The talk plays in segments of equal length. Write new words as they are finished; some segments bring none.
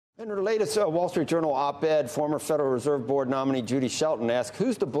In her latest Wall Street Journal op-ed, former Federal Reserve Board nominee Judy Shelton asks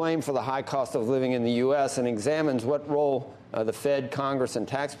who's to blame for the high cost of living in the U.S. and examines what role the Fed, Congress, and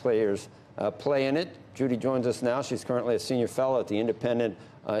taxpayers play in it. Judy joins us now. She's currently a senior fellow at the Independent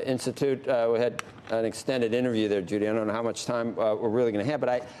Institute. We had an extended interview there, Judy. I don't know how much time we're really going to have,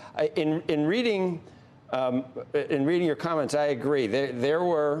 but in reading your comments, I agree. There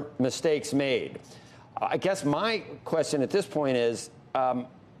were mistakes made. I guess my question at this point is,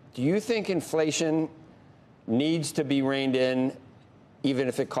 do you think inflation needs to be reined in even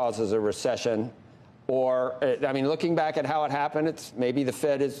if it causes a recession? Or, I mean, looking back at how it happened, it's maybe the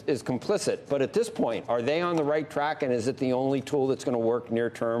Fed is complicit. But at this point, are they on the right track? And is it the only tool that's going to work near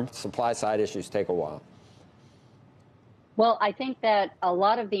term? Supply side issues take a while. Well, I think that a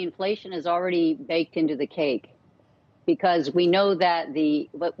lot of the inflation is already baked into the cake, because we know that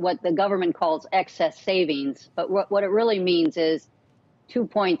what the government calls excess savings, but what it really means is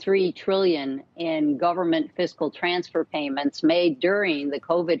 $2.3 trillion in government fiscal transfer payments made during the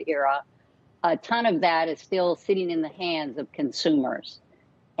COVID era. A ton of that is still sitting in the hands of consumers.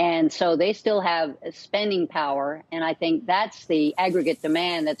 And so they still have spending power. And I think that's the aggregate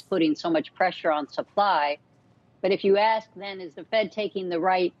demand that's putting so much pressure on supply. But if you ask then, is the Fed taking the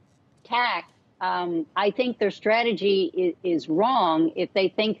right tack? I think their strategy is wrong if they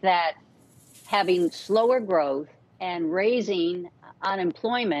think that having slower growth and raising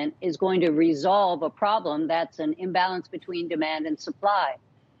unemployment is going to resolve a problem that's an imbalance between demand and supply.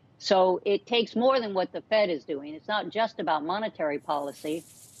 So it takes more than what the Fed is doing. It's not just about monetary policy.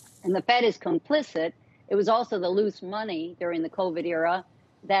 And the Fed is complicit. It was also the loose money during the COVID era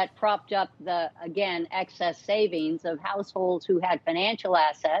that propped up the, again, excess savings of households who had financial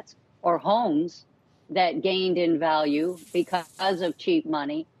assets or homes that gained in value because of cheap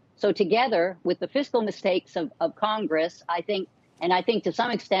money. So together with the fiscal mistakes of Congress, I think to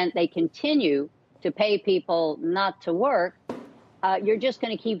some extent they continue to pay people not to work. You're just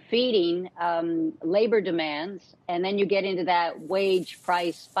going to keep feeding labor demands, and then you get into that wage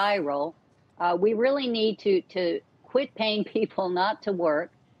price spiral. We really need to quit paying people not to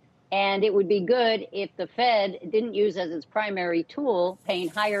work, and it would be good if the Fed didn't use as its primary tool paying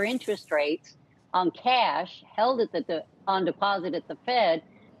higher interest rates on cash held on deposit at the Fed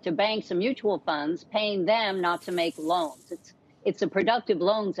to banks and mutual funds, paying them not to make loans. It's the productive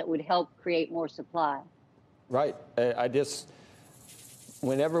loans that would help create more supply. Right.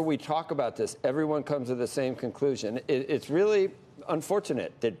 Whenever we talk about this, everyone comes to the same conclusion. It's really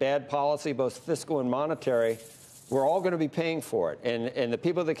unfortunate that bad policy, both fiscal and monetary, we're all going to be paying for it. And the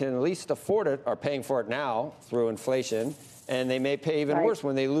people that can at least afford it are paying for it now through inflation. And they may pay even worse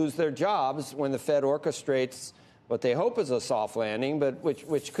when they lose their jobs, when the Fed orchestrates what they hope is a soft landing, but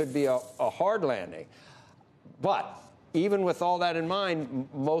which could be a hard landing. But even with all that in mind,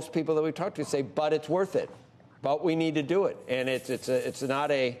 most people that we talk to say, but it's worth it. But we need to do it, and it's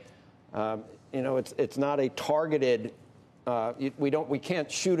not a it's not a targeted. We can't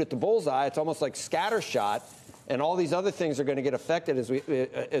shoot at the bullseye. It's almost like scattershot, and all these other things are going to get affected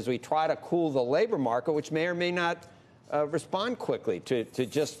as we try to cool the labor market, which may or may not respond quickly to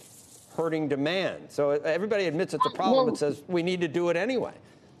just hurting demand. So everybody admits it's a problem, but says we need to do it anyway.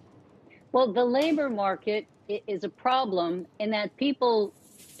 Well, the labor market is a problem in that people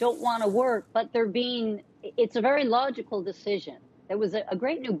don't want to work, but it's a very logical decision. There was a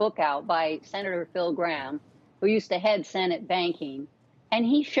great new book out by Senator Phil Gramm, who used to head Senate banking, and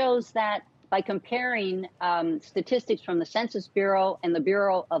he shows that by comparing statistics from the Census Bureau and the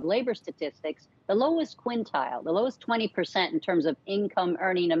Bureau of Labor Statistics, the lowest quintile, the lowest 20% in terms of income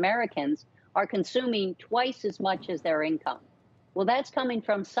earning Americans are consuming twice as much as their income. Well, that's coming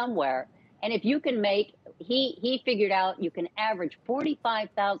from somewhere. And if you can he figured out you can average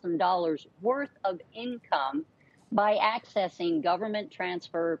 $45,000 worth of income by accessing government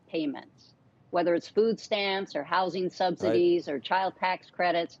transfer payments, whether it's food stamps or housing subsidies or child tax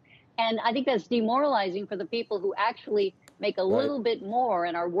credits. And I think that's demoralizing for the people who actually make a little bit more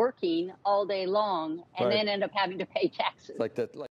and are working all day long and then end up having to pay taxes.